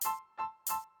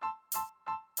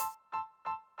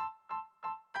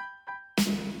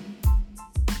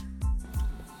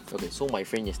Okay, so my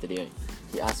friend yesterday, right,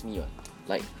 he asked me,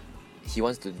 like, he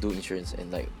wants to do insurance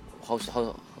and like,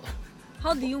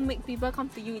 How do you make people come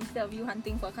to you instead of you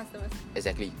hunting for customers?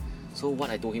 exactly. So what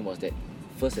I told him was that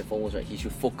first and foremost, right, he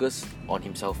should focus on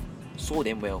himself so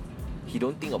damn well. He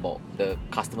don't think about the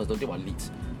customers, don't think about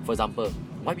leads. For example,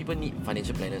 why people need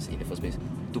financial planners in the first place?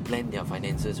 To plan their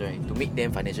finances, right? To make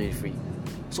them financially free.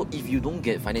 So if you don't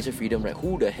get financial freedom, right,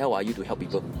 who the hell are you to help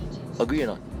people? Agree or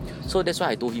not? So that's why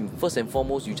I told him, first and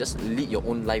foremost, you just lead your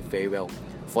own life very well.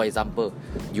 For example,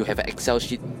 you have an Excel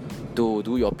sheet to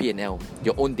do your P&L,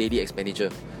 your own daily expenditure,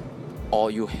 or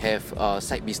you have a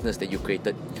side business that you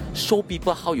created. Show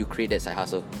people how you create that side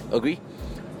hustle. Agree?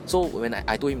 So when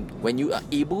I told him, when you are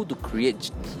able to create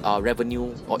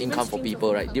revenue or income for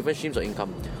people, right, different streams of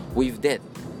income, with that,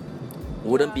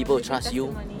 wouldn't people trust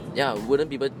you? Yeah, wouldn't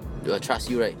people trust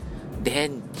you, right?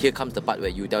 Then here comes the part where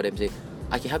you tell them, say,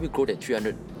 I can help you grow that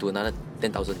 300 to another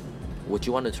 10,000. Would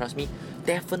you want to trust me?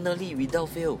 Definitely, without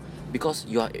fail, because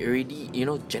you are already,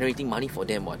 generating money for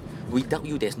them. What? Without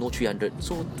you, there's no 300.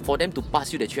 So for them to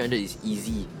pass you the 300 is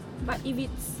easy. But if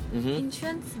it's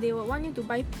insurance, they will want you to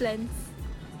buy plans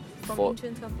from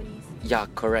insurance companies. Yeah,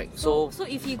 correct. So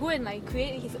if he go and like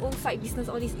create his own side business,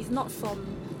 all this is not from,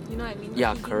 you know what I mean?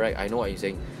 Yeah, correct. I know what you're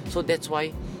saying. So that's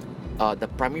why the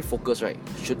primary focus, right,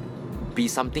 should be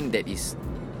something that is,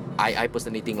 I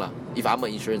personally think if I'm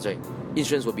an insurance, right,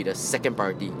 insurance will be the second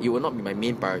priority. It will not be my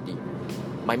main priority.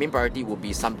 My main priority will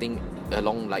be something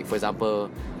along, like, for example,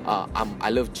 I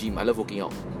love gym, I love working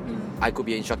out. I could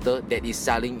be an instructor that is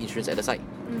selling insurance at the side,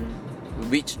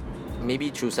 which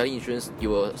maybe through selling insurance you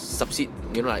will succeed,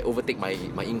 like overtake my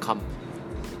income.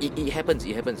 It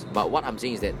happens. But what I'm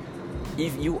saying is that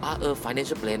if you are a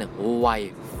financial planner,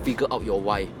 why? Figure out your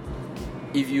why.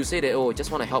 If you say that,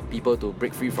 just want to help people to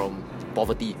break free from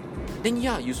poverty, then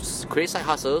yeah, you create side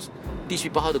hustles, teach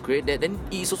people how to create that, then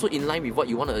it's also in line with what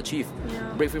you want to achieve.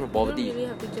 Yeah. Break free from poverty.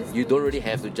 You don't really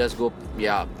have to just go,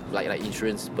 like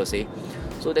insurance per se.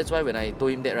 So that's why when I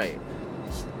told him that, right,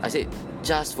 I said,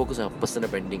 just focus on personal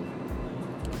branding.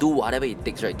 Do whatever it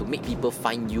takes, right, to make people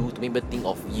find you, to make people think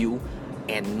of you,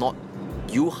 and not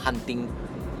you hunting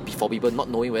for people, not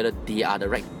knowing whether they are the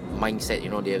right mindset,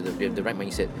 they have the right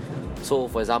mindset. So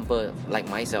for example, like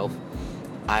myself,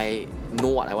 I know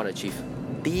what I want to achieve.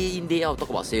 Day in, day out, talk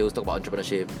about sales, talk about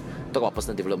entrepreneurship, talk about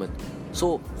personal development.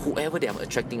 So whoever that I'm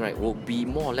attracting, right, will be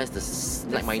more or less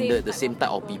the like-minded, the same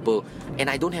type of people. And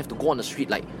I don't have to go on the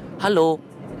street like, hello,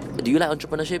 do you like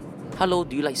entrepreneurship? Hello,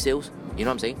 do you like sales? You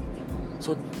know what I'm saying?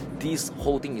 So this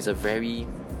whole thing is a very,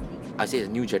 I say, a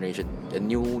new generation, a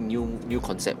new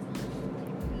concept.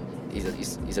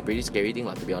 It's a pretty scary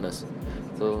thing, to be honest.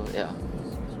 So yeah.